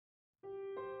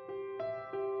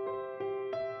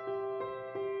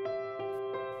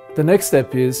The next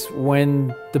step is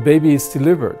when the baby is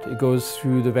delivered. It goes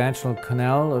through the vaginal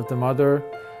canal of the mother.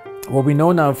 What we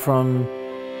know now from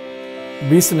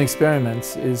recent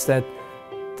experiments is that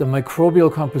the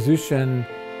microbial composition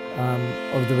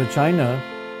of the vagina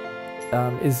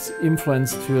is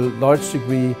influenced to a large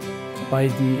degree by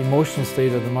the emotional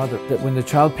state of the mother. That when the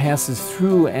child passes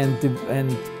through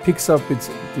and picks up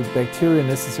the bacteria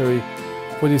necessary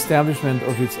for the establishment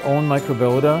of its own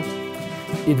microbiota,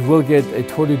 it will get a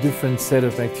totally different set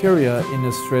of bacteria in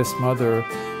a stressed mother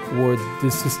where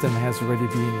this system has already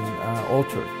been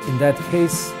altered. In that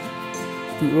case,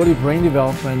 the early brain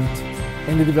development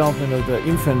and the development of the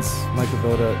infant's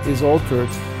microbiota is altered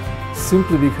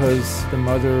simply because the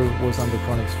mother was under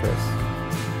chronic stress.